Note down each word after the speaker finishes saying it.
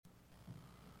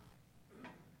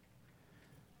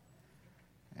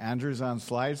Andrew's on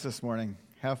slides this morning.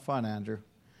 Have fun, Andrew.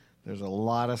 There's a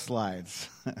lot of slides.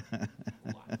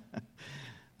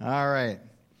 All right.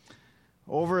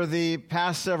 Over the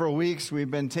past several weeks,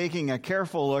 we've been taking a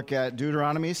careful look at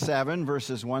Deuteronomy 7,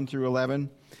 verses 1 through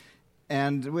 11,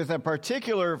 and with a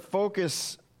particular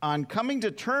focus on coming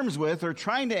to terms with or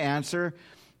trying to answer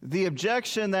the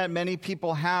objection that many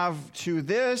people have to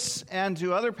this and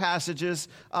to other passages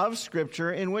of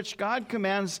Scripture in which God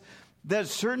commands that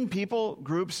certain people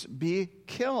groups be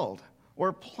killed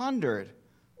or plundered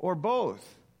or both.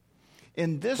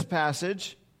 In this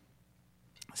passage,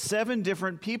 7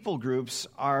 different people groups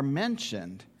are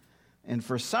mentioned, and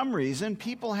for some reason,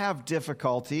 people have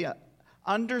difficulty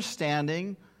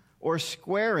understanding or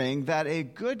squaring that a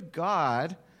good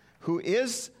God, who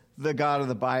is the God of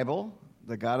the Bible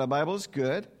is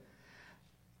good,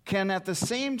 can at the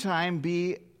same time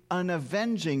be an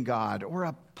avenging God or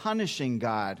a punishing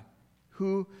God,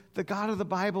 who the God of the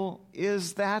Bible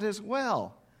is that as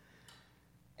well.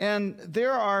 And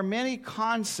there are many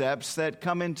concepts that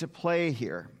come into play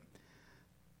here.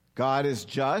 God is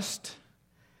just,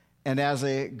 and as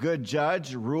a good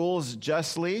judge, rules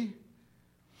justly.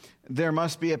 There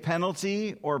must be a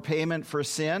penalty or payment for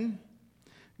sin.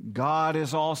 God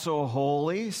is also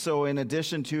holy, so in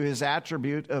addition to his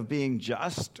attribute of being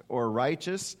just or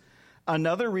righteous,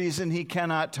 another reason he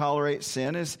cannot tolerate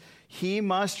sin is he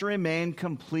must remain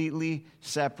completely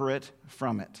separate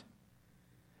from it.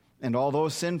 And although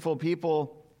sinful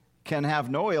people can have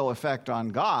no ill effect on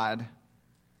God,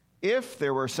 if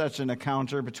there were such an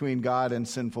encounter between God and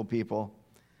sinful people,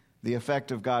 the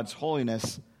effect of God's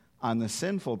holiness on the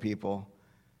sinful people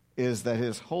is that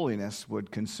his holiness would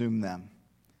consume them.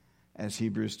 As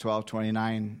Hebrews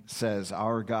 12:29 says,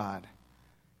 our God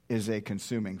is a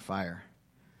consuming fire.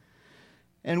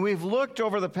 And we've looked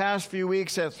over the past few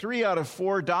weeks at 3 out of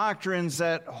 4 doctrines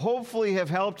that hopefully have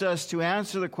helped us to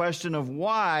answer the question of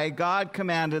why God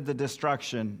commanded the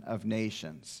destruction of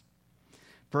nations.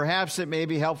 Perhaps it may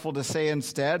be helpful to say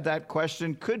instead that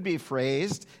question could be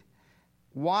phrased,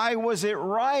 why was it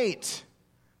right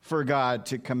for God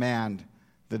to command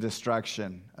the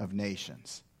destruction of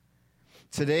nations?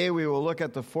 Today we will look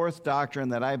at the 4th doctrine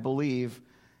that I believe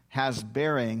has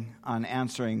bearing on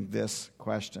answering this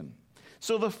question.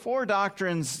 So the 4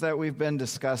 doctrines that we've been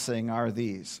discussing are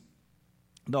these: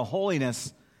 the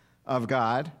holiness of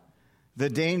God, the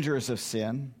dangers of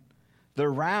sin, the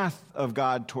wrath of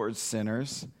God towards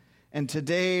sinners, and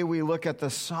today we look at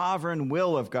the sovereign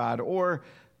will of God, or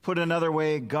put another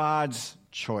way, God's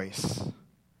choice.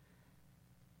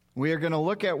 We are going to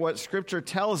look at what Scripture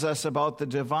tells us about the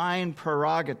divine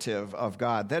prerogative of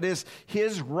God, that is,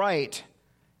 his right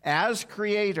as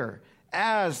creator,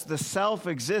 as the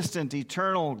self-existent,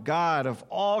 eternal God of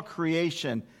all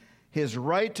creation, his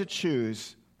right to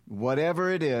choose whatever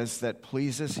it is that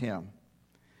pleases him.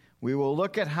 We will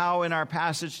look at how in our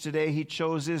passage today he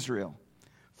chose Israel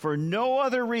for no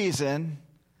other reason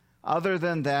other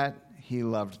than that he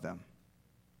loved them.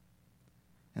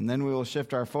 And then we will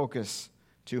shift our focus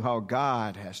to how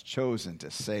God has chosen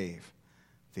to save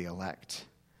the elect.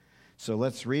 So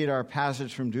let's read our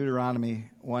passage from Deuteronomy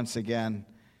once again,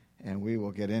 and we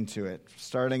will get into it.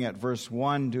 Starting at verse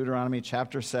 1, Deuteronomy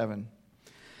chapter 7.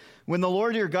 When the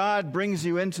Lord your God brings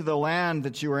you into the land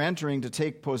that you are entering to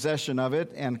take possession of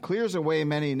it, and clears away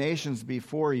many nations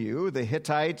before you, the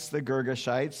Hittites, the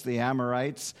Girgashites, the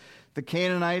Amorites, the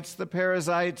Canaanites, the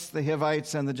Perizzites, the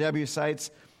Hivites, and the Jebusites,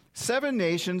 7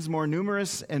 nations more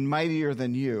numerous and mightier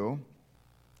than you,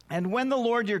 and when the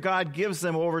Lord your God gives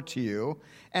them over to you,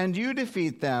 and you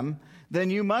defeat them, then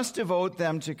you must devote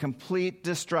them to complete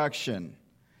destruction.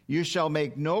 You shall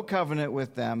make no covenant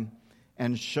with them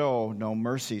and show no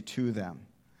mercy to them.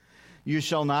 You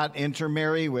shall not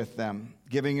intermarry with them,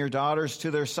 giving your daughters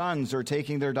to their sons or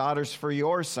taking their daughters for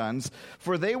your sons,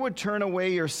 for they would turn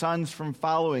away your sons from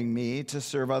following me to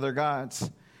serve other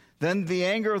gods. Then the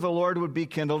anger of the Lord would be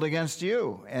kindled against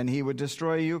you, and he would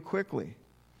destroy you quickly.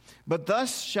 But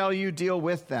thus shall you deal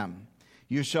with them.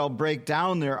 You shall break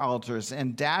down their altars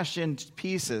and dash in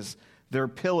pieces their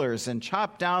pillars and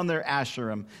chop down their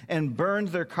Asherim and burn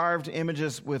their carved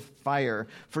images with fire.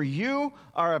 For you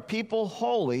are a people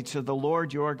holy to the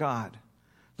Lord your God.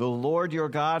 The Lord your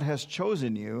God has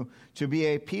chosen you to be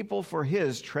a people for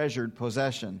his treasured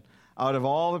possession out of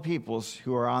all the peoples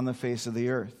who are on the face of the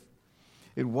earth.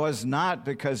 It was not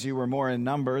because you were more in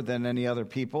number than any other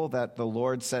people that the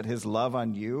Lord set his love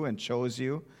on you and chose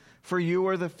you, for you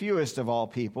are the fewest of all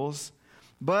peoples.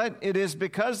 But it is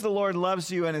because the Lord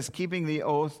loves you and is keeping the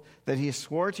oath that he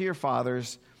swore to your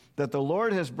fathers, that the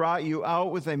Lord has brought you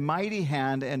out with a mighty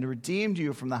hand and redeemed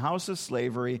you from the house of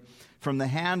slavery, from the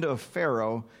hand of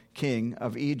Pharaoh, king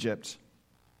of Egypt.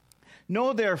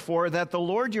 Know therefore that the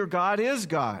Lord your God is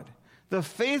God, the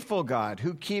faithful God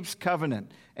who keeps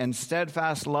covenant and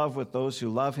steadfast love with those who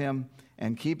love him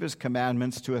and keep his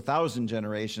commandments to 1,000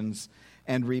 generations,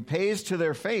 and repays to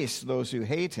their face those who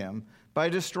hate him by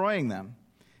destroying them.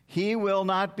 He will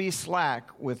not be slack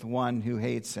with one who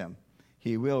hates him.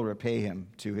 He will repay him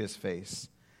to his face.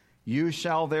 You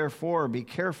shall therefore be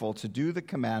careful to do the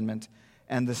commandment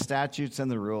and the statutes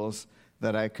and the rules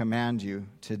that I command you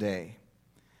today.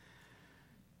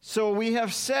 So we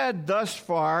have said thus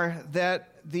far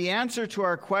that the answer to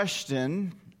our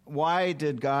question, why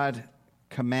did God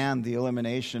command the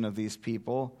elimination of these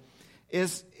people,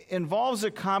 involves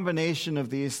a combination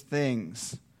of these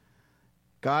things.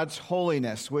 God's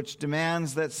holiness, which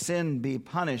demands that sin be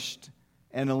punished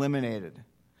and eliminated.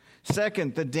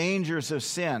 Second, the dangers of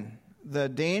sin, the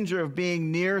danger of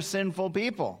being near sinful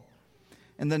people,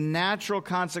 and the natural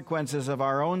consequences of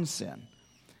our own sin.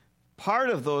 Part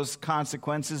of those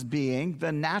consequences being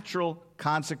the natural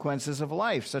consequences of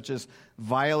life, such as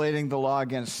violating the law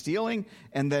against stealing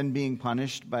and then being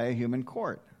punished by a human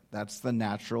court. That's the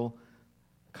natural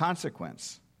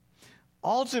consequence.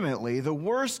 Ultimately, the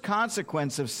worst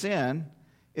consequence of sin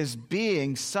is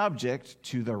being subject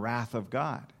to the wrath of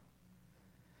God.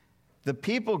 The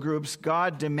people groups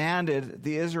God demanded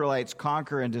the Israelites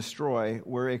conquer and destroy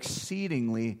were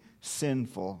exceedingly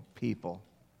sinful people.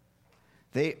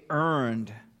 They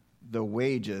earned the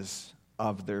wages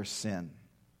of their sin,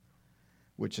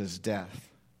 which is death.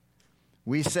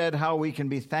 We said how we can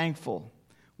be thankful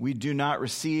we do not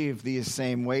receive these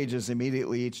same wages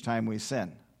immediately each time we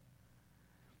sin.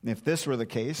 If this were the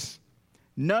case,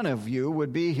 none of you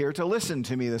would be here to listen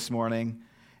to me this morning,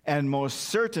 and most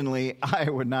certainly I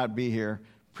would not be here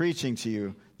preaching to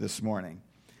you this morning.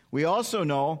 We also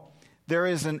know there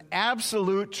is an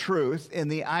absolute truth in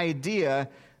the idea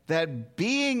that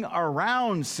being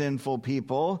around sinful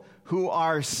people who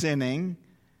are sinning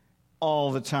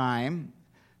all the time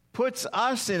puts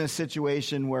us in a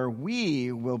situation where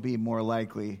we will be more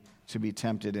likely to be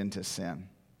tempted into sin.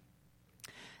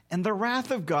 And the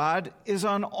wrath of God is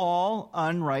on all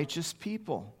unrighteous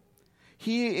people.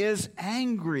 He is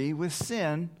angry with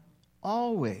sin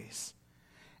always.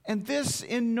 And this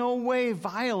in no way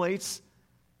violates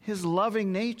his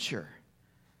loving nature.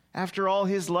 After all,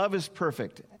 his love is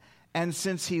perfect. And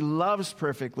since he loves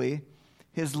perfectly,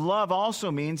 his love also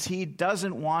means he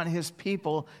doesn't want his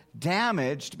people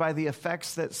damaged by the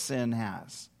effects that sin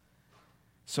has.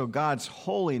 So God's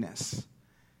holiness,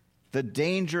 the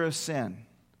danger of sin,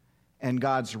 and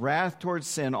God's wrath towards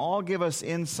sin all give us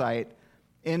insight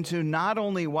into not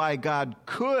only why God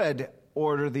could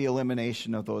order the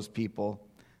elimination of those people,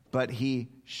 but he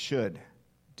should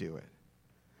do it.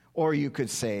 Or you could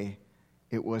say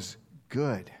it was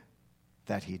good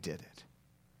that he did it.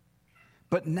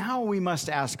 But now we must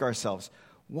ask ourselves,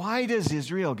 why does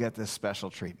Israel get this special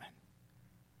treatment?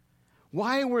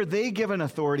 Why were they given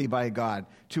authority by God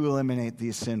to eliminate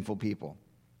these sinful people?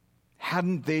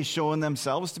 Hadn't they shown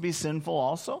themselves to be sinful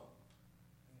also?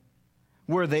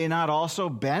 Were they not also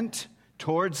bent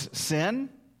towards sin?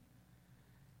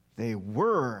 They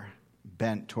were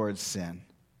bent towards sin,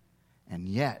 and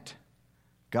yet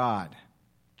God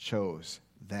chose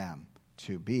them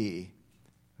to be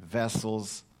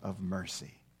vessels of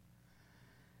mercy.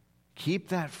 Keep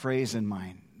that phrase in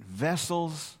mind,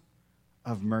 vessels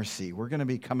of mercy. We're going to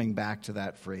be coming back to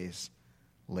that phrase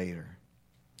later.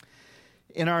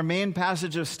 In our main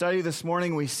passage of study this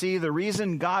morning, we see the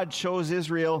reason God chose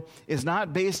Israel is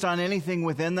not based on anything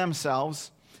within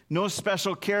themselves, no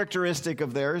special characteristic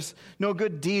of theirs, no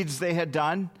good deeds they had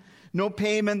done, no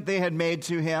payment they had made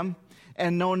to him,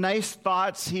 and no nice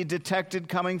thoughts he detected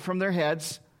coming from their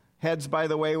heads. Heads, by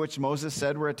the way, which Moses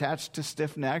said were attached to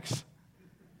stiff necks.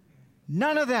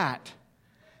 None of that.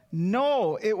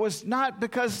 No, it was not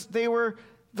because they were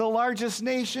the largest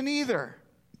nation either.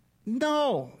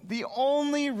 No, the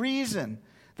only reason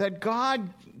that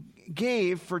God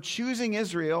gave for choosing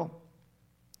Israel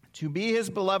to be his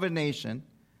beloved nation,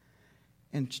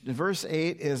 in verse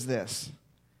 8 is this: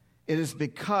 it is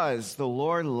because the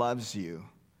Lord loves you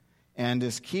and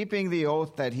is keeping the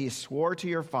oath that he swore to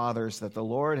your fathers, that the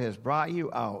Lord has brought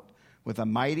you out with a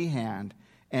mighty hand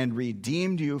and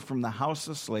redeemed you from the house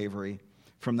of slavery,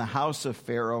 from the house of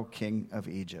Pharaoh, king of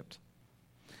Egypt.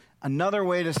 Another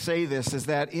way to say this is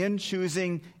that in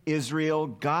choosing Israel,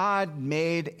 God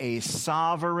made a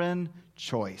sovereign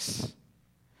choice.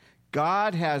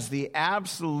 God has the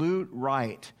absolute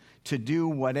right to do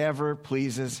whatever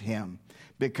pleases him.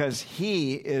 because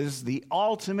he is the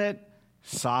ultimate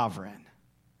sovereign.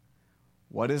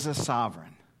 What is a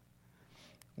sovereign?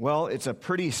 Well, it's a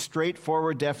pretty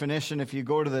straightforward definition. If you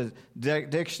go to the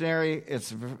dictionary,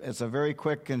 it's a very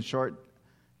quick and short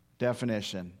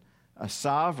definition. A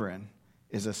sovereign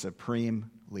is a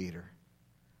supreme leader,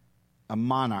 a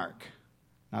monarch,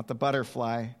 not the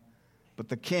butterfly, but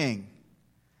the king.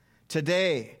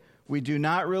 Today, we do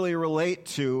not really relate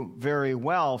to very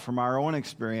well from our own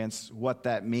experience what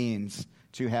that means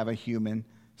to have a human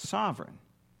sovereign.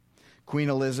 Queen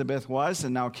Elizabeth was,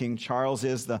 and now King Charles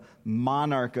is the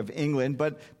monarch of England,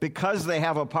 but because they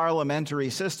have a parliamentary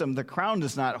system, the crown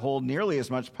does not hold nearly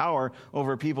as much power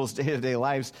over people's day-to-day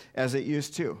lives as it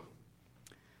used to.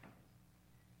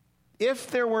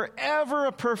 If there were ever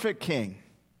a perfect king,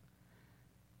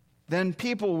 then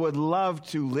people would love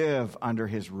to live under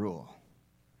his rule.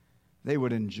 They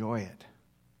would enjoy it.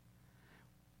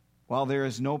 While there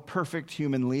is no perfect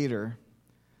human leader,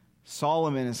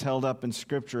 Solomon is held up in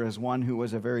Scripture as one who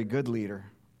was a very good leader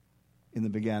in the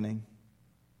beginning.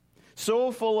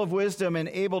 So full of wisdom and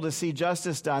able to see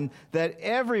justice done that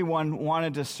everyone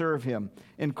wanted to serve him,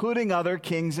 including other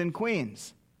kings and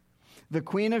queens. The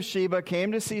Queen of Sheba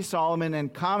came to see Solomon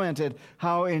and commented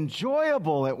how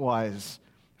enjoyable it was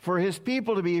for his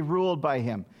people to be ruled by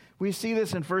him. We see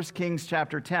this in 1 Kings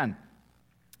chapter 10.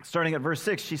 Starting at verse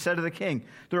 6, she said to the king,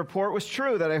 "The report was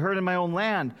true that I heard in my own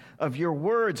land of your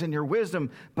words and your wisdom,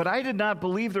 but I did not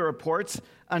believe the reports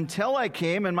until I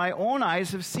came, and my own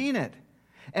eyes have seen it.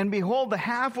 And behold, the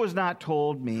half was not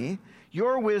told me.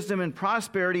 Your wisdom and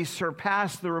prosperity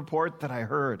surpassed the report that I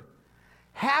heard.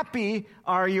 Happy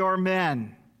are your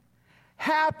men.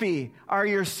 Happy are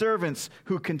your servants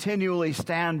who continually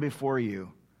stand before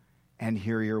you and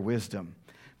hear your wisdom.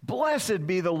 Blessed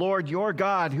be the Lord your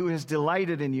God, who has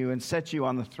delighted in you and set you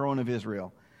on the throne of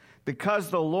Israel. Because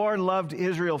the Lord loved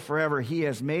Israel forever, he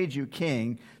has made you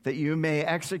king, that you may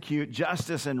execute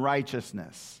justice and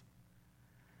righteousness."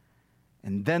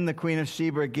 And then the Queen of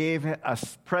Sheba gave a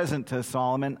present to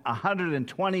Solomon,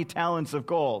 120 talents of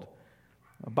gold,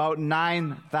 about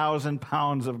 9,000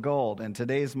 pounds of gold. And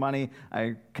today's money,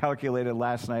 I calculated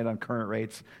last night on current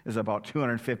rates, is about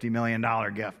 $250 million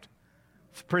gift.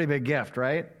 It's a pretty big gift,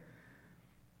 right?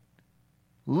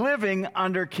 Living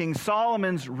under King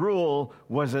Solomon's rule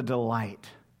was a delight.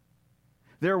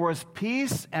 There was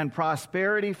peace and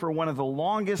prosperity for one of the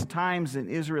longest times in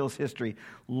Israel's history.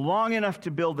 Long enough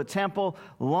to build the temple,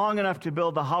 long enough to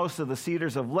build the house of the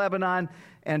cedars of Lebanon,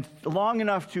 and long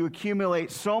enough to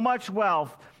accumulate so much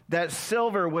wealth that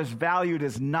silver was valued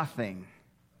as nothing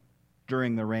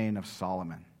during the reign of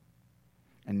Solomon.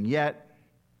 And yet,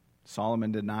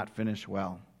 Solomon did not finish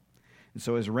well. And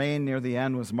so his reign near the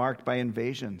end was marked by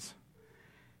invasions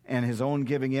and his own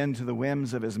giving in to the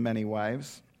whims of his many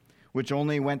wives, which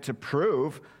only went to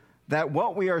prove that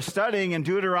what we are studying in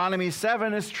Deuteronomy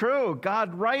 7 is true.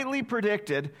 God rightly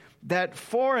predicted that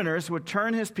foreigners would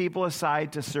turn his people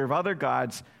aside to serve other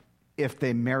gods if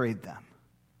they married them.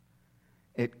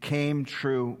 It came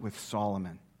true with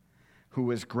Solomon, who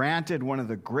was granted one of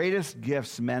the greatest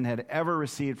gifts men had ever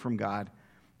received from God,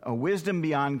 a wisdom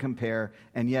beyond compare,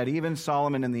 and yet even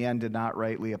Solomon in the end did not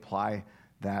rightly apply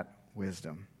that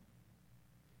wisdom.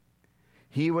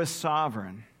 He was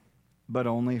sovereign, but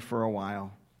only for a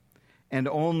while, and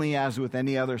only as with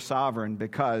any other sovereign,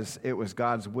 because it was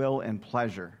God's will and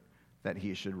pleasure that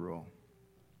he should rule.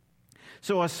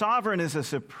 So a sovereign is a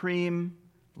supreme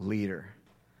leader.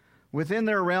 Within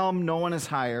their realm, no one is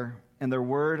higher, and their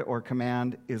word or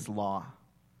command is law.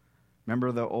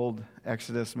 Remember the old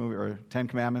Exodus movie, or 10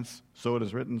 Commandments? So it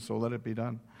is written, so let it be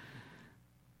done.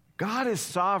 God is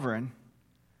sovereign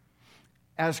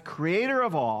as creator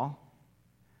of all,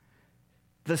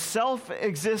 the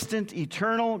self-existent,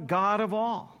 eternal God of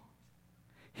all.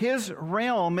 His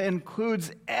realm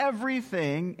includes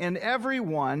everything and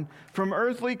everyone, from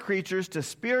earthly creatures to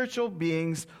spiritual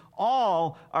beings.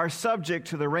 All are subject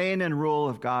to the reign and rule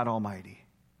of God Almighty.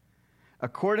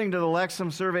 According to the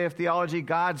Lexham Survey of Theology,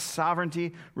 God's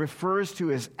sovereignty refers to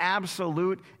his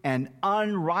absolute and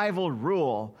unrivaled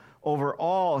rule over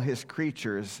all his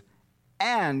creatures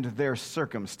and their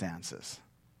circumstances.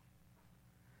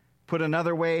 Put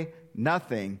another way,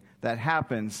 nothing that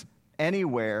happens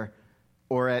anywhere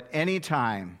or at any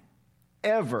time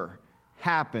ever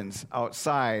happens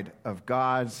outside of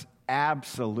God's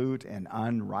absolute and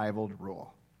unrivaled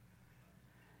rule.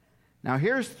 Now,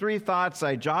 here's 3 thoughts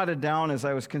I jotted down as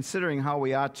I was considering how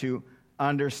we ought to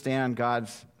understand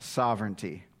God's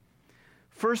sovereignty.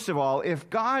 First of all, if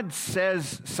God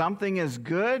says something is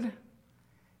good,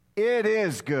 it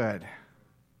is good.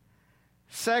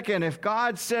 Second, if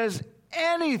God says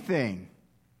anything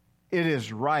it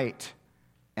is right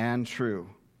and true.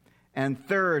 And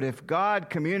third, if God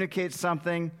communicates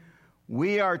something,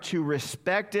 we are to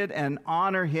respect it and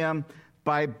honor him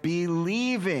by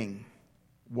believing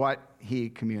what he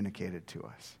communicated to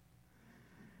us.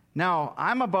 Now,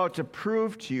 I'm about to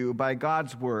prove to you by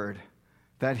God's word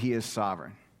that he is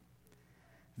sovereign.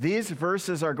 These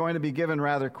verses are going to be given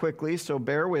rather quickly, so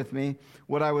bear with me.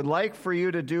 What I would like for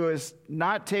you to do is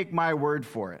not take my word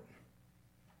for it,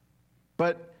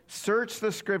 but search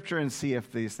the scripture and see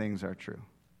if these things are true.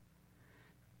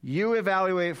 You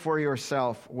evaluate for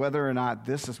yourself whether or not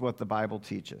this is what the Bible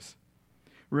teaches.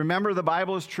 Remember, the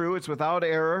Bible is true. It's without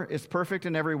error. It's perfect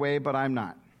in every way, but I'm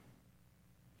not.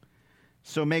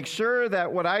 So make sure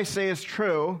that what I say is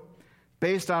true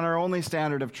based on our only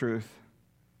standard of truth,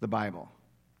 the Bible.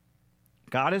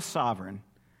 God is sovereign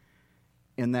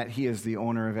in that he is the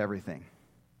owner of everything.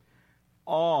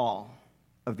 All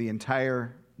of the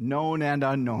entire known and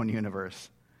unknown universe.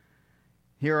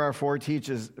 Here are four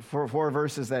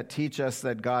verses that teach us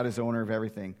that God is owner of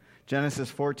everything. Genesis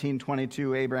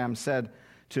 14:22, Abraham said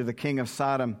to the king of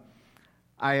Sodom,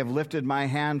 I have lifted my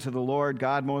hand to the Lord,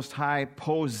 God Most High,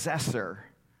 possessor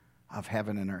of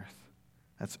heaven and earth.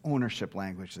 That's ownership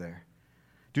language there.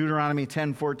 Deuteronomy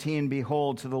 10:14,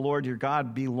 behold, to the Lord your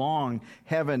God belong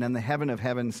heaven and the heaven of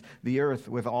heavens, the earth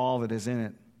with all that is in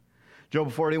it. Job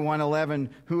 41:11,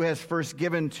 who has first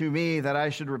given to me that I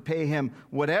should repay him?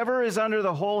 Whatever is under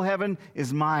the whole heaven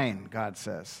is mine, God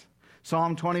says.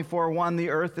 Psalm 24:1, the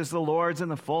earth is the Lord's and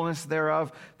the fullness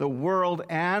thereof, the world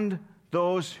and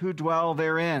those who dwell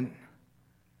therein.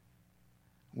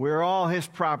 We're all his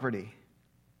property.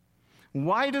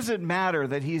 Why does it matter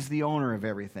that he's the owner of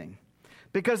everything?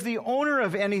 Because the owner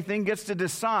of anything gets to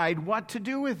decide what to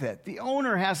do with it. The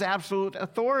owner has absolute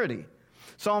authority.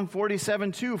 Psalm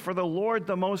 47:2, for the Lord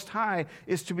the Most High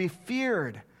is to be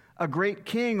feared, a great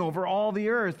king over all the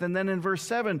earth. And then in verse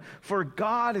 7, for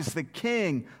God is the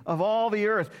king of all the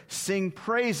earth. Sing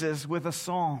praises with a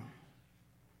psalm.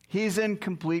 He's in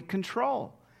complete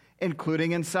control,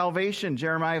 including in salvation.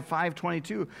 Jeremiah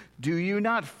 5:22, do you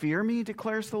not fear me,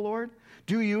 declares the Lord?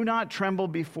 Do you not tremble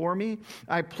before me?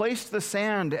 I placed the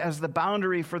sand as the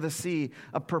boundary for the sea,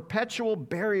 a perpetual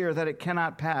barrier that it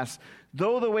cannot pass.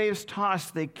 Though the waves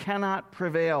toss, they cannot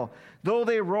prevail. Though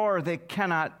they roar, they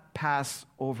cannot pass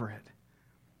over it.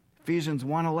 Ephesians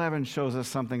 1:11 shows us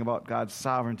something about God's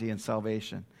sovereignty and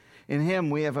salvation. In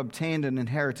him we have obtained an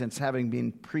inheritance, having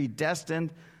been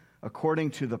predestined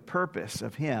according to the purpose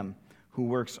of him who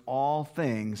works all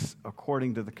things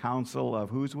according to the counsel of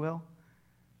whose will?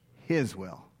 His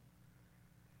will.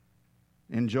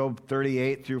 In Job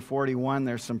 38 through 41,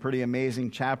 there's some pretty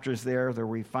amazing chapters there where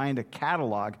we find a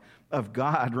catalog of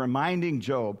God reminding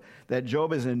Job that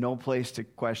Job is in no place to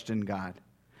question God.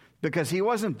 Because he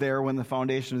wasn't there when the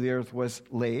foundation of the earth was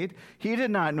laid. He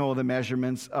did not know the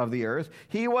measurements of the earth.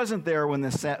 He wasn't there when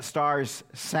the stars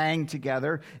sang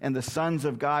together and the sons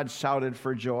of God shouted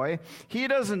for joy. He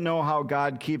doesn't know how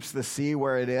God keeps the sea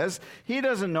where it is. He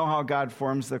doesn't know how God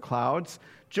forms the clouds.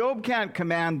 Job can't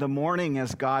command the morning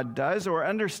as God does or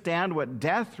understand what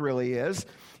death really is.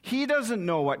 He doesn't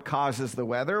know what causes the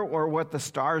weather or what the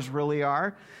stars really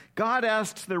are. God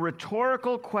asks the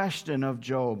rhetorical question of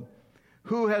Job,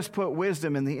 who has put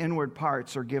wisdom in the inward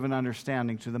parts or given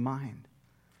understanding to the mind?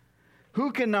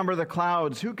 Who can number the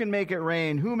clouds? Who can make it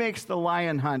rain? Who makes the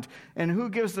lion hunt? And who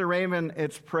gives the raven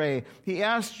its prey? He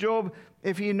asks Job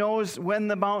if he knows when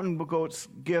the mountain goats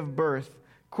give birth.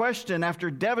 Question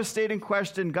after devastating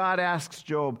question, God asks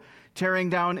Job, tearing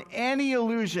down any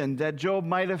illusion that Job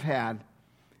might have had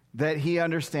that he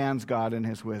understands God and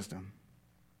his wisdom.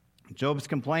 Job's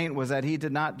complaint was that he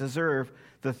did not deserve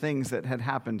the things that had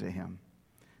happened to him.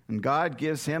 And God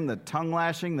gives him the tongue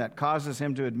lashing that causes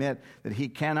him to admit that he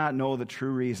cannot know the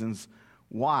true reasons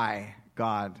why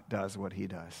God does what he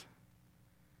does.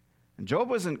 And Job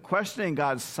wasn't questioning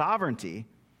God's sovereignty,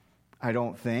 I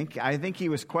don't think. I think he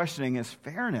was questioning his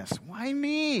fairness. Why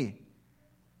me?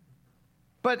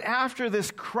 But after this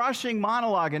crushing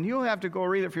monologue, and you'll have to go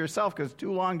read it for yourself because it's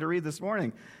too long to read this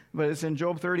morning, but it's in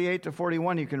Job 38 to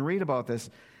 41. You can read about this.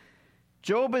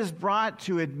 Job is brought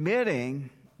to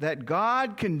admitting that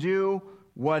God can do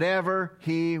whatever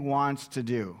he wants to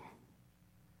do.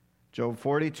 Job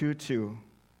 42:2.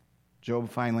 Job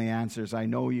finally answers, I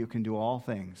know you can do all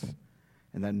things,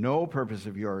 and that no purpose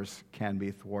of yours can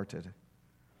be thwarted.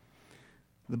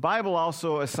 The Bible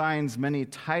also assigns many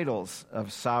titles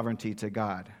of sovereignty to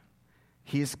God.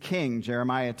 He's king,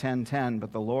 Jeremiah 10:10,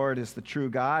 but the Lord is the true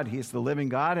God. He's the living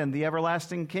God and the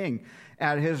everlasting king.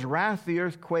 At his wrath the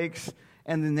earth quakes,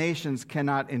 and the nations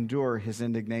cannot endure his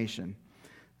indignation.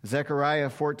 Zechariah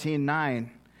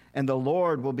 14:9, and the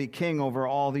Lord will be king over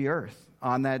all the earth.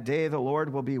 On that day the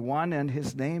Lord will be one and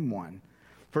his name one.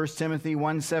 1 Timothy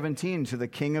 1:17, to the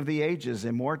King of the ages,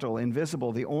 immortal,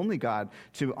 invisible, the only God,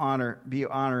 to be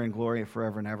honor and glory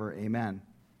forever and ever. Amen.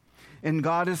 And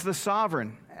God is the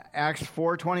sovereign. Acts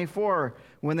 4:24,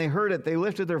 when they heard it, they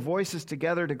lifted their voices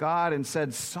together to God and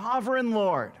said, Sovereign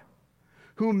Lord,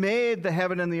 who made the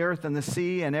heaven and the earth and the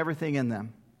sea and everything in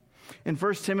them. In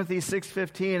 1 Timothy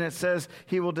 6:15, it says,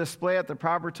 he will display at the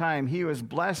proper time. He who is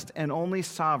blessed and only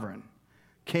sovereign,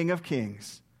 King of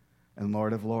kings and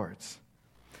Lord of lords.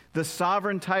 The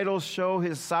sovereign titles show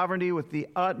his sovereignty with the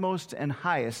utmost and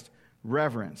highest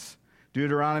reverence.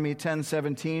 Deuteronomy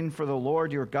 10:17, for the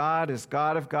Lord your God is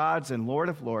God of gods and Lord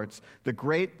of lords, the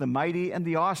great, the mighty, and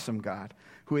the awesome God,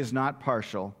 who is not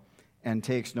partial and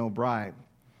takes no bribe.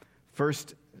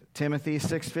 1 Timothy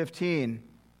 6:15,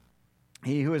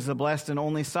 he who is the blessed and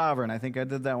only sovereign. I think I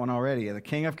did that one already. The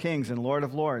King of kings and Lord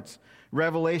of lords.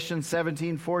 Revelation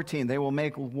 17:14, they will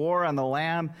make war on the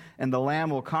Lamb, and the Lamb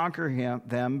will conquer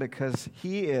them, because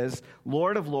he is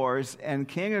Lord of lords and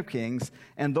King of kings,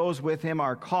 and those with him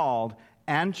are called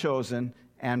and chosen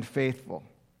and faithful.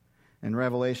 In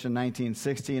Revelation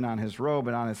 19:16, on his robe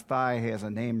and on his thigh he has a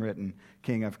name written,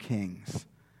 King of kings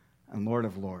and Lord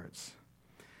of lords.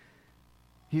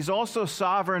 He's also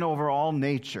sovereign over all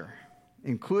nature,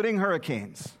 including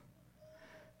hurricanes.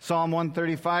 Psalm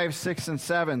 135, 6 and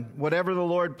 7. Whatever the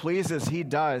Lord pleases, he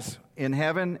does, in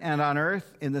heaven and on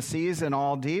earth, in the seas and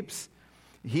all deeps.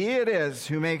 He it is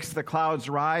who makes the clouds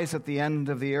rise at the end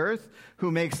of the earth, who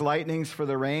makes lightnings for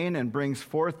the rain and brings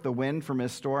forth the wind from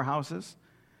his storehouses.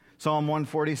 Psalm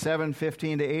 147,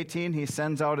 15 to 18. He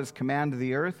sends out his command to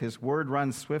the earth. His word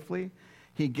runs swiftly.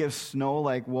 He gives snow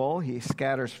like wool. He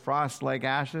scatters frost like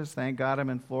ashes. Thank God I'm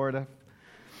in Florida.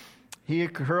 He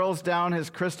hurls down his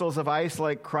crystals of ice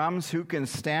like crumbs. Who can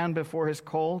stand before his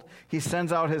cold? He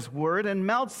sends out his word and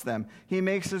melts them. He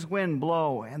makes his wind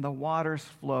blow and the waters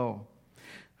flow.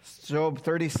 Job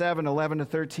 37, 11 to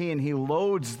 13. He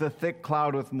loads the thick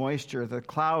cloud with moisture. The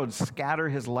clouds scatter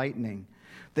his lightning.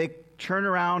 They turn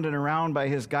around and around by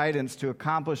his guidance to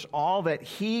accomplish all that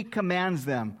he commands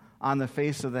them on the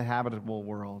face of the habitable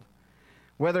world.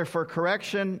 Whether for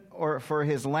correction or for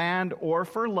his land or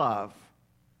for love,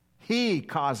 he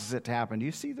causes it to happen. Do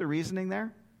you see the reasoning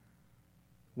there?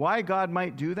 Why God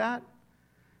might do that?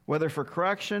 Whether for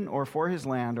correction or for his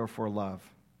land or for love,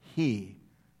 he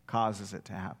causes it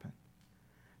to happen.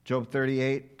 Job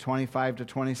 38, 25 to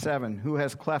 27. Who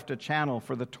has cleft a channel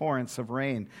for the torrents of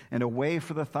rain and a way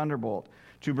for the thunderbolt,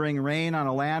 to bring rain on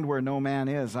a land where no man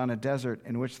is, on a desert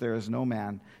in which there is no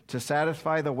man, to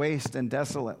satisfy the waste and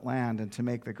desolate land, and to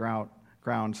make the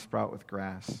ground sprout with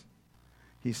grass.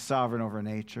 He's sovereign over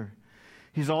nature.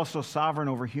 He's also sovereign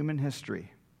over human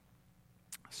history.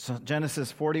 So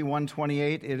Genesis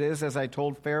 41:28, it is as I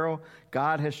told Pharaoh,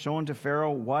 God has shown to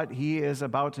Pharaoh what he is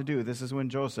about to do. This is when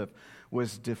Joseph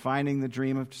was defining the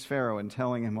dream of Pharaoh and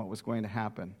telling him what was going to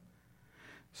happen.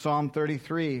 Psalm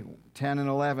 33, 10 and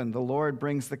 11, the Lord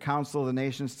brings the counsel of the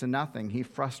nations to nothing. He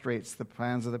frustrates the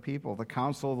plans of the people. The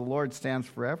counsel of the Lord stands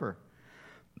forever,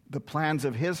 the plans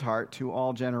of his heart to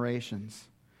all generations.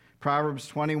 Proverbs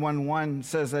 21:1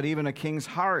 says that even a king's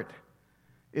heart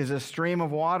is a stream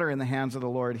of water in the hands of the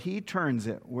Lord. He turns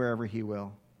it wherever he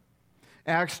will.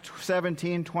 Acts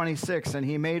 17:26, and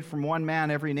he made from one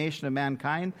man every nation of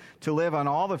mankind to live on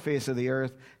all the face of the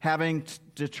earth, having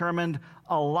determined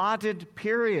allotted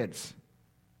periods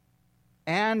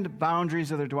and boundaries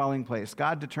of their dwelling place.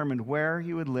 God determined where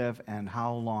he would live and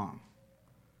how long.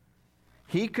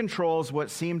 He controls what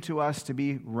seem to us to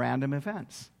be random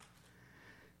events.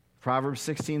 Proverbs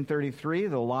 16:33,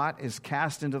 the lot is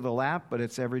cast into the lap, but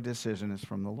its every decision is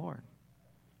from the Lord.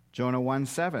 Jonah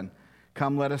 1:7,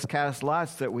 come, let us cast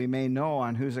lots that we may know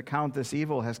on whose account this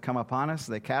evil has come upon us.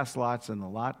 They cast lots, and the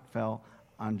lot fell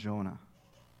on Jonah.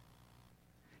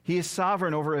 He is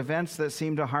sovereign over events that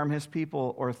seem to harm his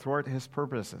people or thwart his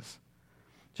purposes.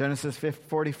 Genesis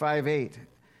 45:8,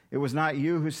 it was not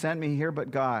you who sent me here, but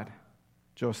God,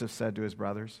 Joseph said to his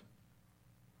brothers.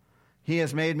 He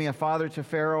has made me a father to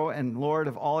Pharaoh and Lord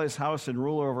of all his house and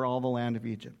ruler over all the land of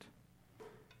Egypt.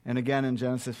 And again in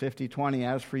Genesis 50:20,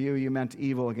 as for you, you meant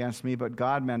evil against me, but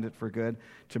God meant it for good,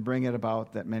 to bring it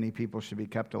about that many people should be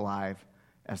kept alive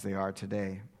as they are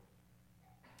today.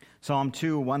 Psalm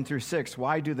 2:1-6,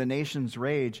 why do the nations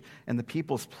rage and the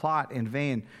peoples plot in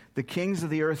vain? The kings of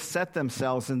the earth set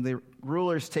themselves, and the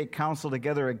rulers take counsel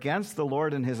together against the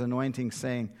Lord and his anointing,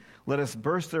 saying, let us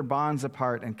burst their bonds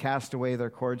apart and cast away their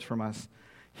cords from us.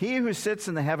 He who sits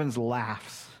in the heavens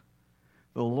laughs.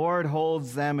 The Lord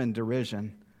holds them in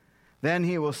derision. Then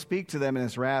he will speak to them in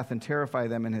his wrath and terrify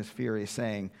them in his fury,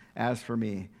 saying, As for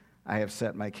me, I have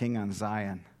set my king on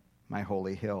Zion, my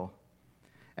holy hill.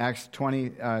 Acts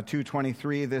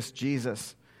 2:23, this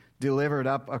Jesus, delivered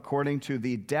up according to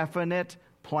the definite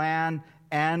plan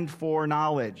and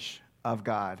foreknowledge of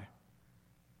God,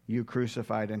 you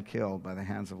crucified and killed by the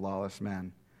hands of lawless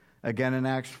men. Again in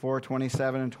Acts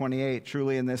 4:27 and 28,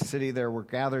 truly in this city there were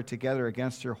gathered together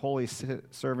against your holy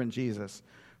servant Jesus,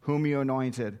 whom you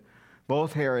anointed,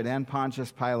 both Herod and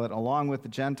Pontius Pilate, along with the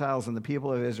Gentiles and the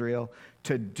people of Israel,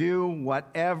 to do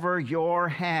whatever your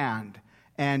hand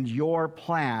and your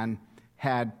plan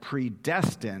had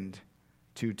predestined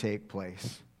to take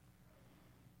place.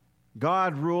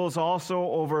 God rules also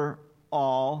over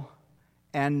all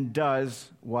and does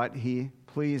what he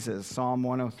pleases. Psalm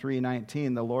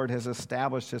 103:19, the Lord has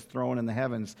established his throne in the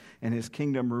heavens, and his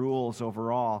kingdom rules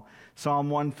over all. Psalm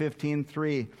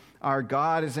 115:3, our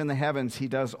God is in the heavens. He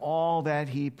does all that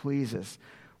he pleases.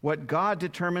 What God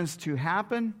determines to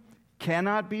happen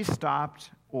cannot be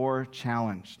stopped or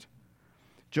challenged.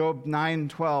 Job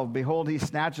 9:12, behold, he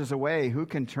snatches away. Who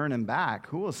can turn him back?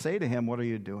 Who will say to him, what are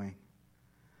you doing?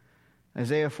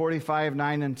 Isaiah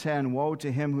 45:9 and 10, woe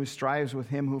to him who strives with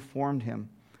him who formed him,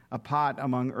 a pot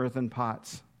among earthen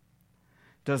pots.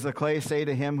 Does the clay say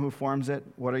to him who forms it,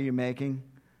 what are you making?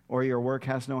 Or your work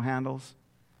has no handles?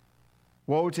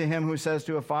 Woe to him who says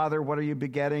to a father, what are you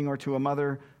begetting? Or to a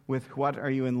mother, with what are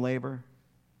you in labor?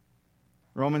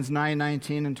 Romans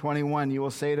 9:19 and 21, you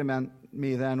will say to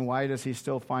me then, why does he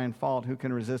still find fault? Who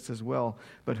can resist his will?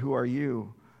 But who are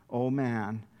you, O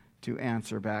man, to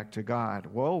answer back to God?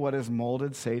 Well, what is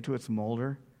molded say to its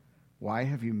molder, why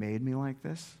have you made me like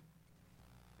this?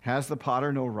 Has the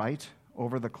potter no right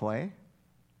over the clay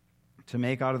to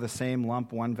make out of the same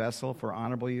lump one vessel for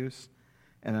honorable use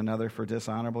and another for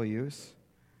dishonorable use?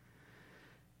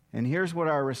 And here's what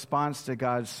our response to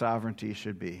God's sovereignty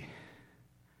should be: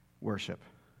 worship.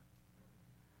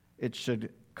 It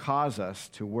should cause us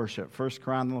to worship. 1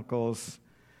 Chronicles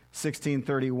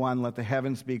 16:31, let the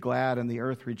heavens be glad and the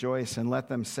earth rejoice, and let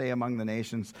them say among the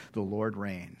nations, the Lord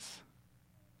reigns.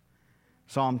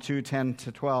 Psalm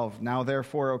 2:10-12, now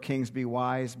therefore, O kings, be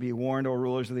wise, be warned, O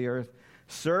rulers of the earth.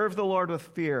 Serve the Lord with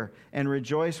fear and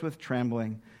rejoice with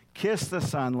trembling. Kiss the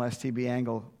Son, lest he be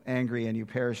angry and you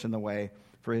perish in the way,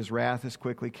 for his wrath is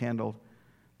quickly kindled.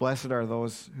 Blessed are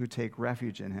those who take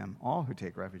refuge in him, all who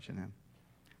take refuge in him.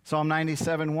 Psalm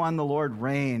 97:1, the Lord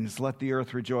reigns, let the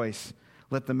earth rejoice.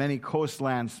 Let the many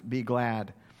coastlands be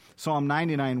glad. Psalm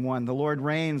 99:1, the Lord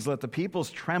reigns, let the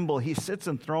peoples tremble. He sits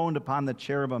enthroned upon the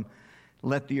cherubim.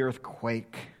 Let the earth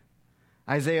quake.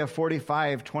 Isaiah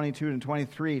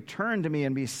 45:22-23, turn to me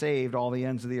and be saved, all the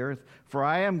ends of the earth. For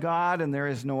I am God and there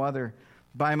is no other.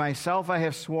 By myself I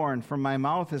have sworn, from my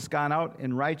mouth has gone out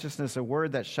in righteousness a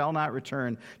word that shall not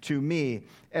return. To me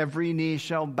every knee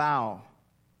shall bow,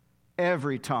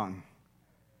 every tongue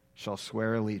shall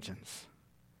swear allegiance.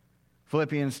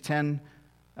 Philippians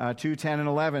 2:10 and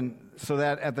 11, so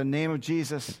that at the name of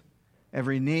Jesus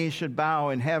every knee should bow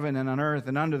in heaven and on earth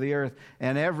and under the earth,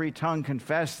 and every tongue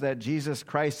confess that Jesus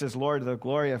Christ is Lord, to the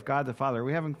glory of God the Father. Are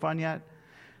we having fun yet?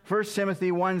 1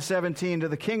 Timothy 1:17, to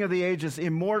the King of the ages,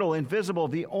 immortal, invisible,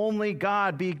 the only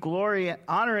God, be glory,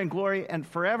 honor and glory, and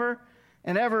forever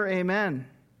and ever. Amen.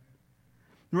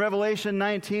 In Revelation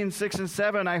 19:6 and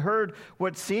 7, I heard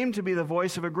what seemed to be the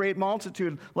voice of a great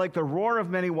multitude, like the roar of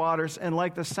many waters, and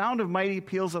like the sound of mighty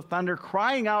peals of thunder,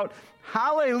 crying out,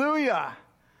 Hallelujah!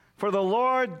 For the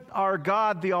Lord our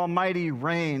God, the Almighty,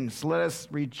 reigns. Let us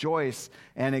rejoice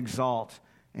and exalt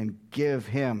and give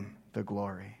him the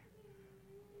glory.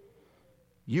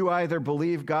 You either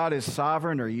believe God is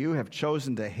sovereign or you have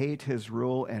chosen to hate his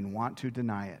rule and want to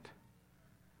deny it.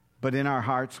 But in our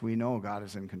hearts, we know God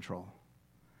is in control.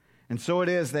 And so it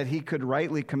is that he could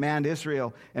rightly command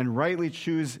Israel and rightly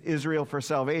choose Israel for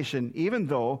salvation, even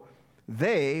though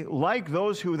they, like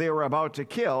those who they were about to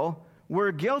kill,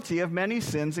 were guilty of many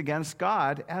sins against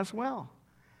God as well.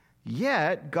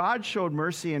 Yet, God showed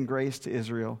mercy and grace to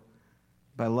Israel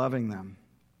by loving them.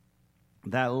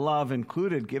 That love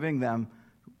included giving them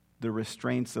the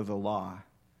restraints of the law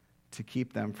to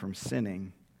keep them from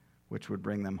sinning, which would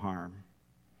bring them harm.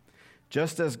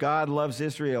 Just as God loves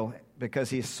Israel because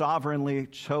he sovereignly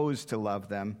chose to love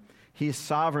them, he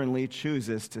sovereignly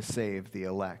chooses to save the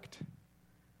elect.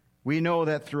 We know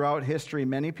that throughout history,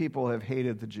 many people have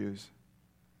hated the Jews.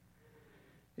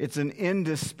 It's an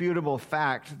indisputable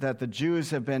fact that the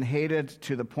Jews have been hated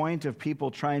to the point of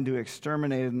people trying to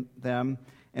exterminate them,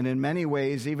 and in many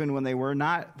ways, even when there were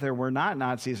not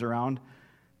Nazis around,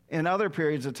 in other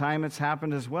periods of time, it's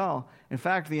happened as well. In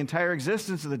fact, the entire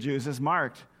existence of the Jews is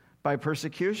marked by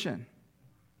persecution.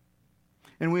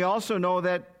 And we also know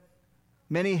that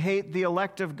many hate the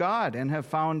elect of God and have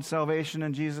found salvation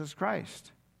in Jesus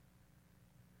Christ.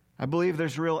 I believe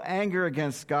there's real anger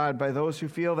against God by those who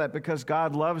feel that because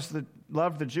God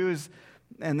loved the Jews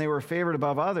and they were favored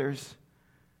above others,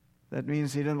 that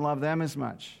means he didn't love them as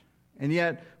much. And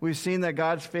yet, we've seen that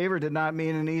God's favor did not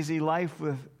mean an easy life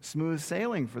with smooth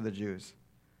sailing for the Jews.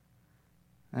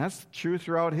 And that's true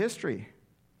throughout history.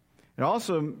 It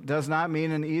also does not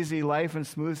mean an easy life and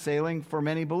smooth sailing for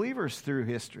many believers through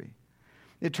history.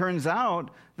 It turns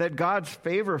out that God's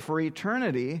favor for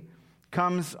eternity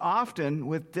comes often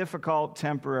with difficult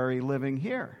temporary living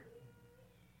here.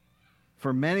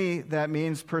 For many, that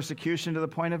means persecution to the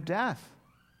point of death.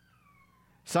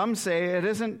 Some say it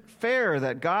isn't fair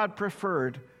that God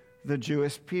preferred the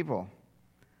Jewish people.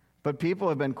 But people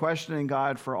have been questioning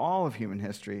God for all of human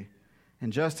history.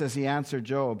 And just as he answered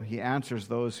Job, he answers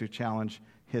those who challenge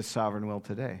his sovereign will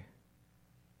today.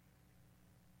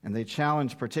 And they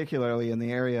challenge particularly in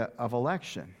the area of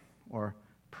election or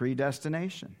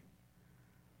predestination.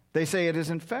 They say it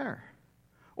isn't fair,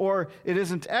 or it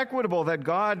isn't equitable that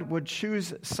God would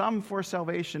choose some for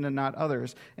salvation and not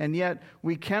others. And yet,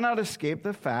 we cannot escape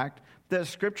the fact that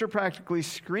Scripture practically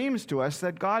screams to us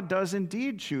that God does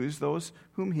indeed choose those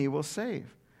whom he will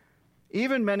save.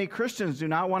 Even many Christians do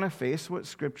not want to face what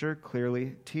Scripture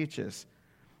clearly teaches.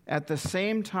 At the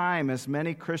same time as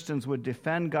many Christians would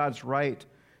defend God's right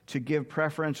to give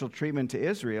preferential treatment to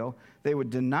Israel, they would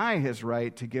deny his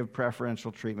right to give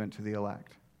preferential treatment to the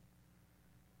elect.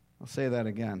 I'll say that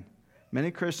again.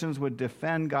 Many Christians would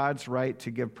defend God's right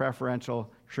to give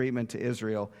preferential treatment to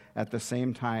Israel at the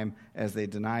same time as they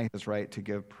deny his right to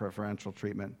give preferential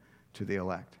treatment to the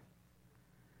elect.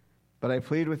 But I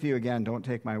plead with you again, don't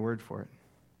take my word for it.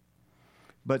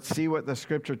 But see what the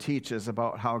Scripture teaches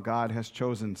about how God has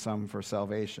chosen some for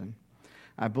salvation.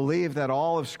 I believe that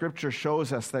all of Scripture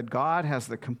shows us that God has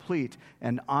the complete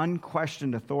and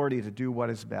unquestioned authority to do what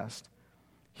is best.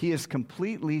 He is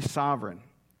completely sovereign,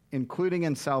 including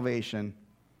in salvation.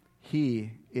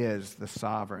 He is the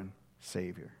sovereign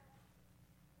Savior.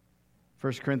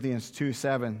 1 Corinthians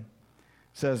 2:7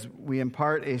 says, "We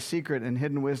impart a secret and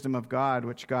hidden wisdom of God,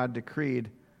 which God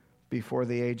decreed before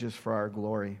the ages for our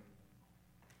glory."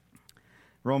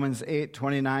 Romans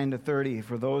 8:29-30,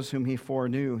 "For those whom he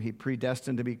foreknew, he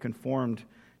predestined to be conformed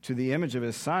to the image of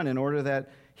his Son, in order that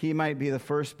he might be the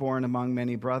firstborn among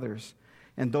many brothers.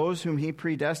 And those whom he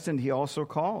predestined, he also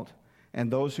called. And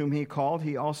those whom he called,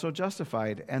 he also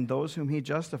justified. And those whom he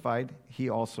justified, he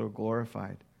also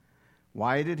glorified."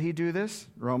 Why did he do this?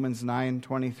 Romans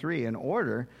 9:23, "In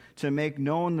order to make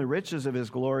known the riches of his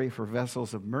glory for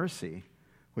vessels of mercy,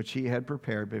 which he had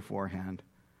prepared beforehand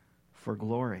for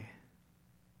glory."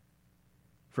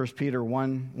 1 Peter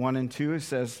 1:1-2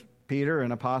 says, "Peter,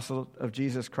 an apostle of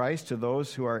Jesus Christ, to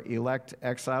those who are elect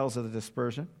exiles of the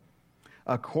dispersion,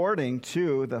 according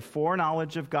to the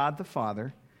foreknowledge of God the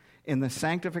Father, in the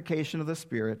sanctification of the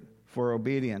Spirit, for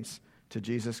obedience to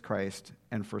Jesus Christ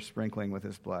and for sprinkling with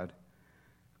his blood."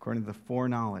 According to the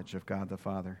foreknowledge of God the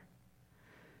Father.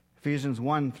 Ephesians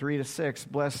 1:3-6,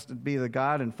 "Blessed be the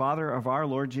God and Father of our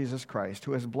Lord Jesus Christ,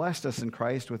 who has blessed us in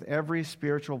Christ with every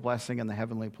spiritual blessing in the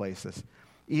heavenly places,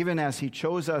 even as he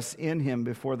chose us in him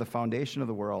before the foundation of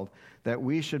the world, that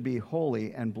we should be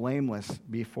holy and blameless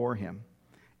before him.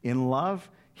 In love,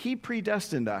 he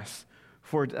predestined us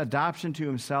for adoption to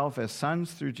himself as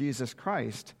sons through Jesus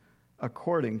Christ,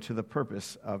 according to the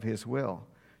purpose of his will,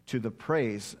 to the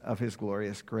praise of his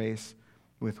glorious grace,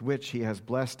 with which he has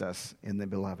blessed us in the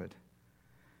beloved."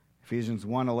 Ephesians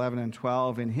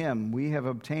 1:11-12, "In him we have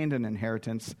obtained an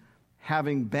inheritance,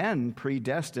 having been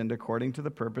predestined according to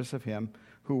the purpose of him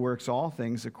who works all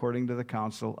things according to the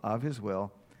counsel of his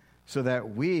will, so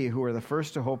that we who are the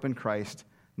first to hope in Christ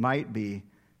might be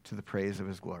to the praise of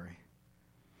his glory."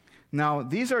 Now,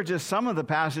 these are just some of the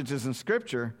passages in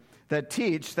Scripture that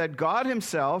teach that God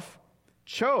himself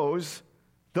chose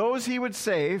those he would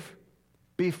save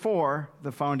before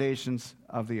the foundations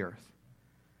of the earth.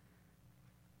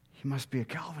 He must be a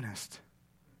Calvinist,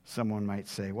 someone might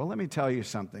say. Well, let me tell you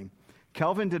something.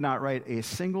 Calvin did not write a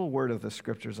single word of the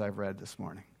Scriptures I've read this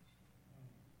morning.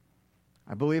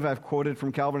 I believe I've quoted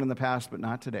from Calvin in the past, but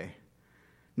not today.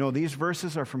 No, these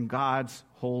verses are from God's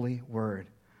holy word.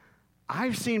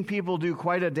 I've seen people do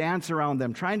quite a dance around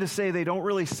them, trying to say they don't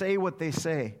really say what they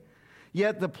say.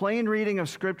 Yet the plain reading of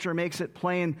Scripture makes it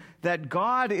plain that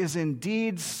God is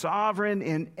indeed sovereign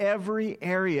in every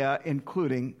area,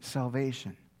 including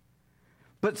salvation.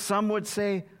 But some would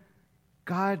say,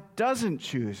 God doesn't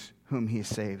choose whom he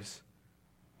saves.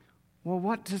 Well,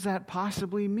 what does that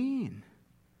possibly mean?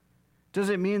 Does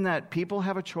it mean that people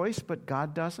have a choice, but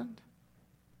God doesn't?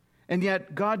 And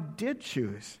yet God did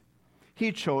choose.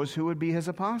 He chose who would be his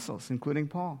apostles, including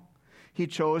Paul. He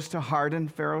chose to harden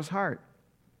Pharaoh's heart.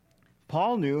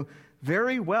 Paul knew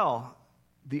very well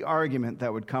the argument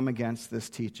that would come against this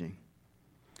teaching.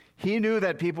 He knew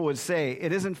that people would say,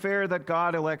 it isn't fair that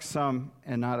God elects some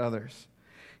and not others.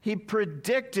 He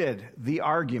predicted the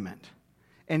argument,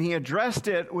 and he addressed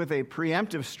it with a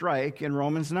preemptive strike in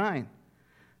Romans 9.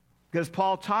 Because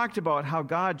Paul talked about how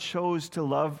God chose to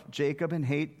love Jacob and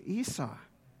hate Esau.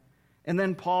 And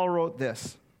then Paul wrote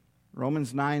this,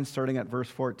 Romans 9, starting at verse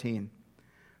 14.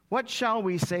 What shall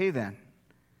we say then?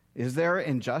 Is there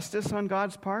injustice on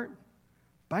God's part?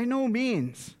 By no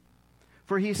means.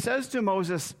 For he says to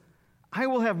Moses, I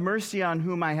will have mercy on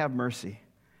whom I have mercy,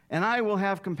 and I will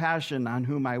have compassion on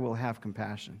whom I will have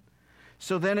compassion.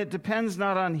 So then it depends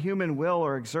not on human will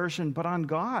or exertion, but on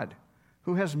God,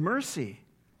 who has mercy.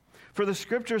 For the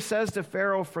scripture says to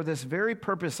Pharaoh, for this very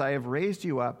purpose I have raised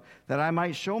you up, that I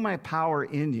might show my power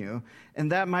in you,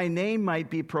 and that my name might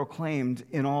be proclaimed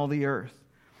in all the earth.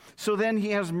 So then he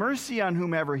has mercy on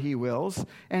whomever he wills,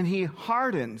 and he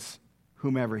hardens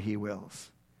whomever he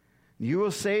wills. You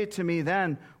will say to me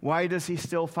then, why does he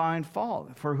still find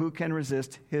fault? For who can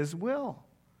resist his will?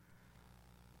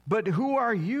 But who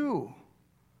are you,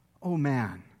 O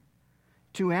man,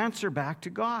 to answer back to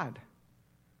God?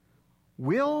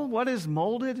 Will what is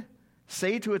molded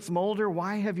say to its molder,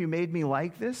 why have you made me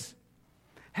like this?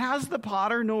 Has the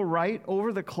potter no right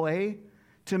over the clay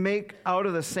to make out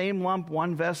of the same lump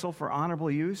one vessel for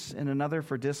honorable use and another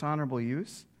for dishonorable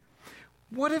use?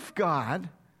 What if God,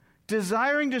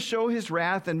 desiring to show his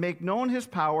wrath and make known his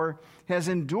power, has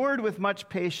endured with much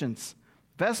patience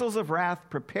vessels of wrath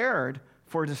prepared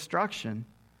for destruction,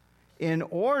 in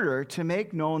order to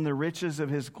make known the riches of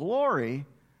his glory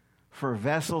for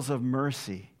vessels of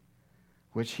mercy,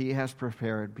 which he has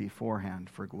prepared beforehand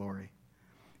for glory?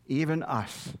 Even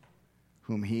us,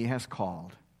 whom he has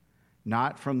called,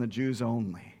 not from the Jews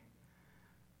only,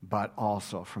 but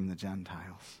also from the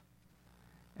Gentiles.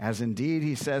 As indeed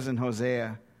he says in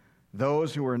Hosea,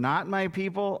 those who are not my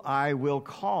people, I will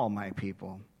call my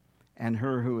people, and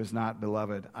her who is not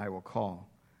beloved, I will call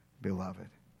beloved.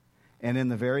 And in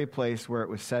the very place where it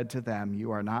was said to them,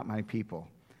 you are not my people,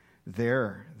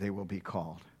 there they will be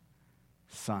called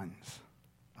sons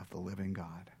of the living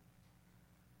God.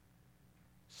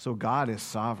 So God is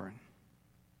sovereign.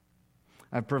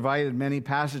 I've provided many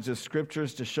passages of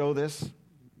scriptures to show this,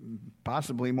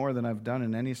 possibly more than I've done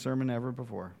in any sermon ever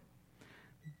before.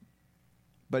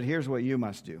 But here's what you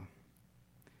must do.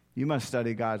 You must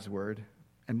study God's word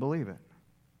and believe it.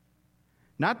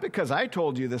 Not because I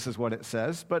told you this is what it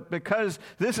says, but because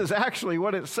this is actually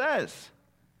what it says.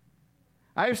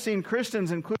 I've seen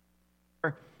Christians, including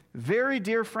our very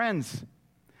dear friends,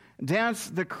 dance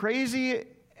the crazy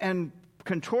and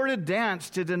contorted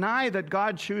dance to deny that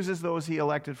God chooses those he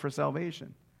elected for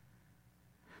salvation.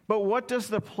 But what does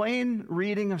the plain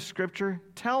reading of Scripture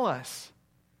tell us?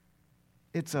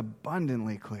 It's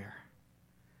abundantly clear.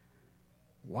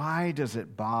 Why does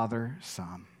it bother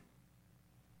some?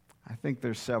 I think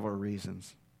there's several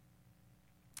reasons.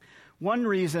 One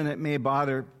reason it may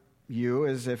bother you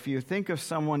is if you think of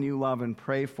someone you love and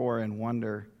pray for and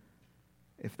wonder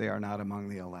if they are not among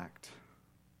the elect.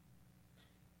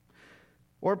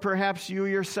 Or perhaps you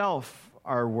yourself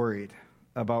are worried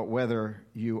about whether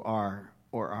you are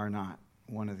or are not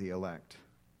one of the elect.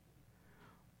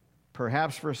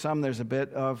 Perhaps for some there's a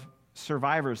bit of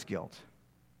survivor's guilt.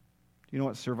 Do you know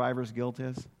what survivor's guilt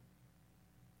is?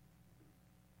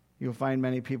 You'll find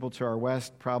many people to our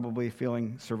west probably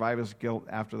feeling survivor's guilt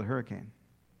after the hurricane.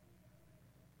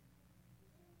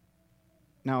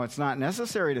 Now, it's not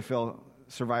necessary to feel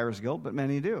survivor's guilt, but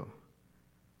many do.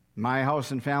 My house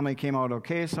and family came out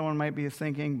okay, someone might be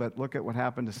thinking, but look at what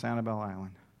happened to Sanibel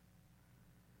Island.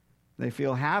 They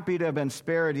feel happy to have been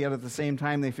spared, yet at the same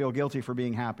time they feel guilty for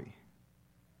being happy.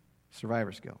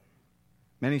 Survivor's guilt.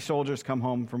 Many soldiers come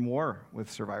home from war with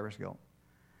survivor's guilt.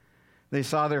 They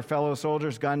saw their fellow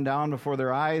soldiers gunned down before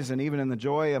their eyes, and even in the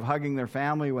joy of hugging their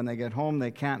family when they get home,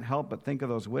 they can't help but think of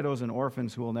those widows and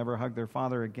orphans who will never hug their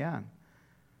father again.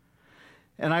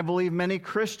 And I believe many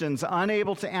Christians,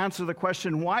 unable to answer the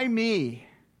question, why me?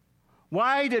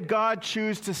 Why did God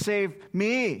choose to save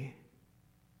me?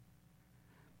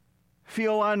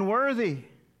 Feel unworthy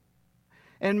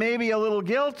and maybe a little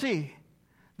guilty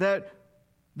that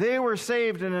they were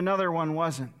saved and another one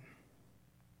wasn't.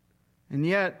 And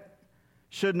yet,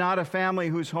 should not a family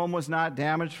whose home was not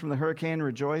damaged from the hurricane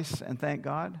rejoice and thank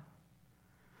God?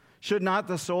 Should not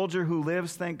the soldier who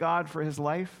lives thank God for his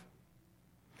life?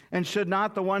 And should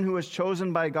not the one who was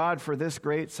chosen by God for this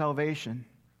great salvation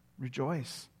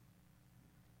rejoice?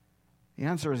 The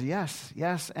answer is yes,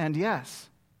 yes, and yes.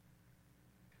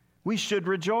 We should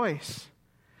rejoice.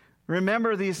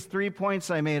 Remember these 3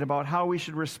 points I made about how we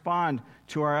should respond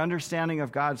to our understanding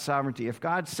of God's sovereignty. If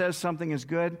God says something is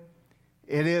good,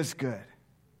 it is good.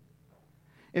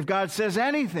 If God says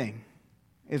anything,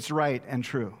 it's right and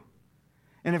true.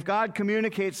 And if God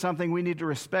communicates something, we need to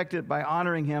respect it by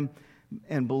honoring him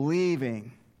and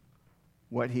believing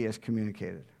what he has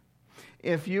communicated.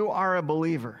 If you are a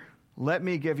believer, let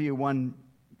me give you one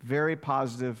very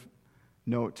positive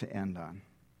note to end on.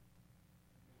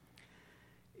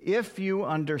 If you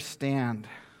understand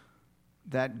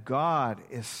that God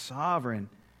is sovereign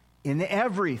in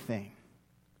everything,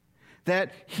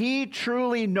 that he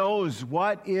truly knows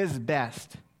what is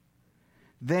best,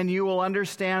 then you will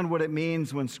understand what it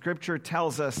means when Scripture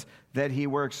tells us that he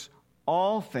works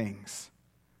all things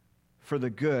for the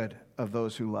good of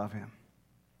those who love him.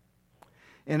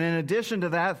 And in addition to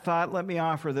that thought, let me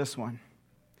offer this one.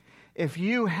 If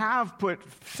you have put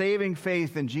saving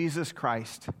faith in Jesus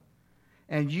Christ,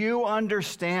 and you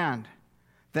understand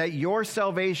that your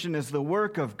salvation is the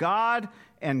work of God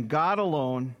and God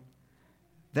alone,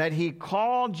 that he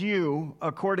called you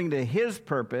according to his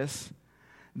purpose,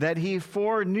 that he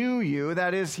foreknew you,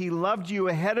 that is, he loved you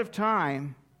ahead of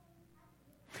time,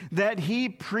 that he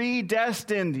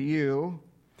predestined you,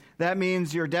 that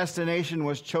means your destination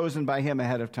was chosen by him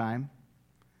ahead of time,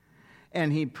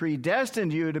 and he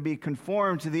predestined you to be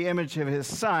conformed to the image of his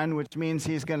Son, which means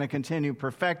he's going to continue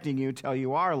perfecting you till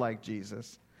you are like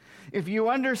Jesus. If you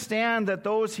understand that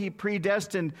those he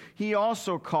predestined, he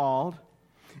also called,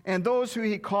 and those who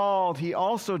he called, he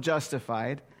also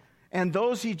justified, and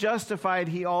those he justified,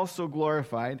 he also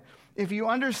glorified. If you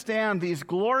understand these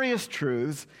glorious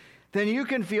truths, then you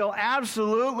can feel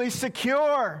absolutely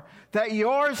secure that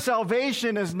your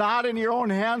salvation is not in your own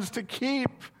hands to keep,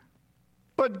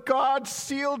 but God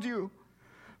sealed you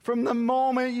from the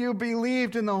moment you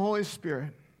believed in the Holy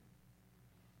Spirit.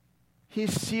 He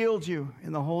sealed you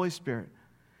in the Holy Spirit.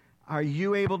 Are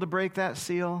you able to break that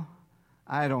seal?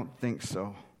 I don't think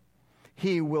so.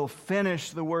 He will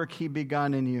finish the work he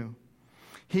begun in you.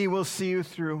 He will see you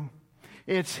through.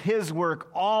 It's his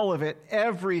work, all of it,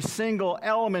 every single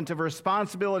element of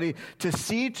responsibility to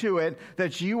see to it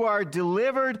that you are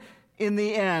delivered in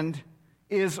the end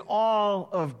is all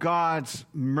of God's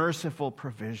merciful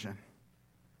provision.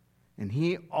 And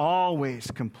he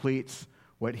always completes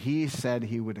what he said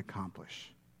he would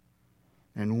accomplish.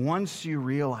 And once you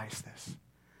realize this,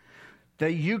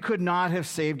 that you could not have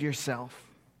saved yourself,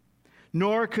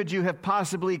 nor could you have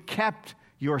possibly kept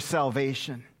your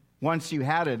salvation once you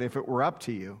had it if it were up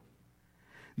to you,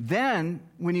 then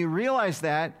when you realize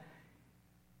that,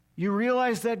 you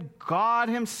realize that God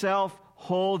himself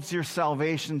holds your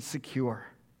salvation secure.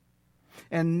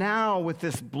 And now, with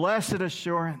this blessed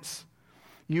assurance,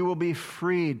 you will be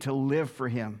freed to live for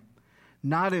him,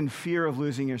 not in fear of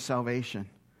losing your salvation,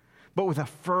 but with a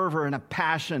fervor and a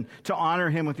passion to honor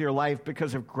him with your life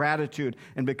because of gratitude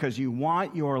and because you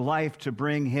want your life to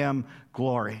bring him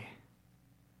glory.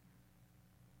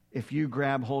 If you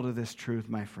grab hold of this truth,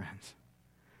 my friends,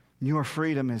 your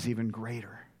freedom is even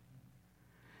greater.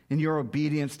 And your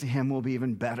obedience to him will be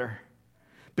even better,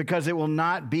 because it will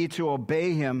not be to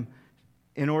obey him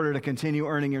in order to continue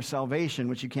earning your salvation,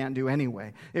 which you can't do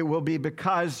anyway. It will be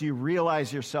because you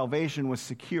realize your salvation was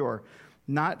secure,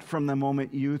 not from the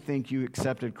moment you think you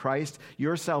accepted Christ.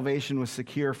 Your salvation was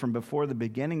secure from before the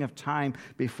beginning of time,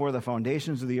 before the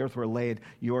foundations of the earth were laid.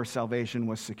 Your salvation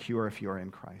was secure if you're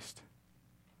in Christ.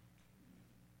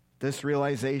 This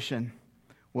realization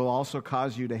will also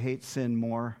cause you to hate sin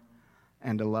more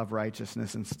and to love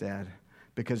righteousness instead,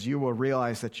 because you will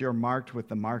realize that you're marked with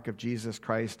the mark of Jesus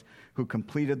Christ, who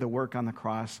completed the work on the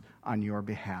cross on your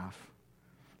behalf.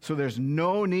 So there's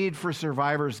no need for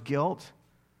survivor's guilt,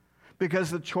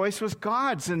 because the choice was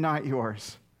God's and not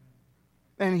yours.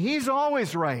 And he's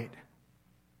always right.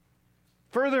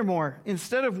 Furthermore,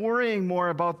 instead of worrying more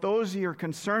about those you're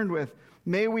concerned with,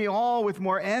 may we all, with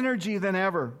more energy than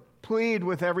ever, plead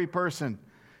with every person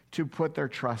to put their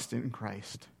trust in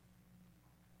Christ.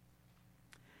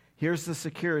 Here's the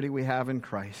security we have in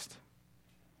Christ.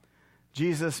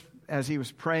 Jesus, as he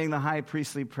was praying the high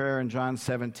priestly prayer in John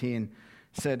 17,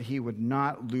 said he would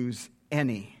not lose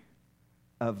any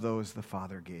of those the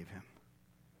Father gave him.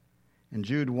 And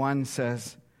Jude 1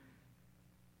 says,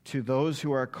 to those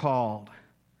who are called,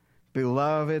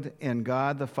 beloved in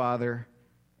God the Father,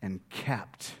 and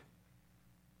kept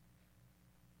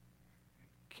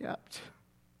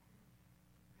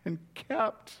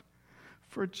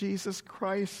for Jesus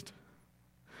Christ.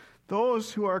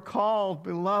 Those who are called,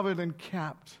 beloved, and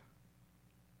kept.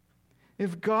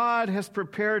 If God has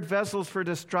prepared vessels for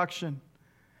destruction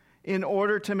in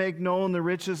order to make known the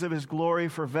riches of his glory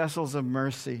for vessels of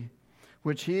mercy,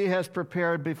 which he has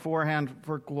prepared beforehand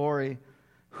for glory,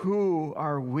 who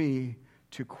are we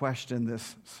to question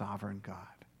this sovereign God?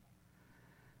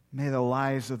 May the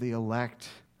lives of the elect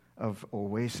of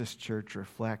Oasis Church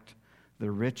reflect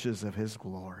the riches of his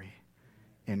glory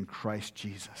in Christ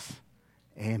Jesus.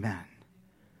 Amen.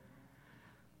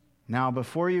 Now,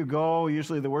 before you go,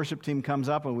 usually the worship team comes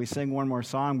up and we sing one more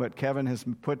song, but Kevin has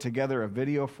put together a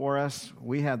video for us.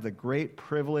 We had the great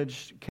privilege,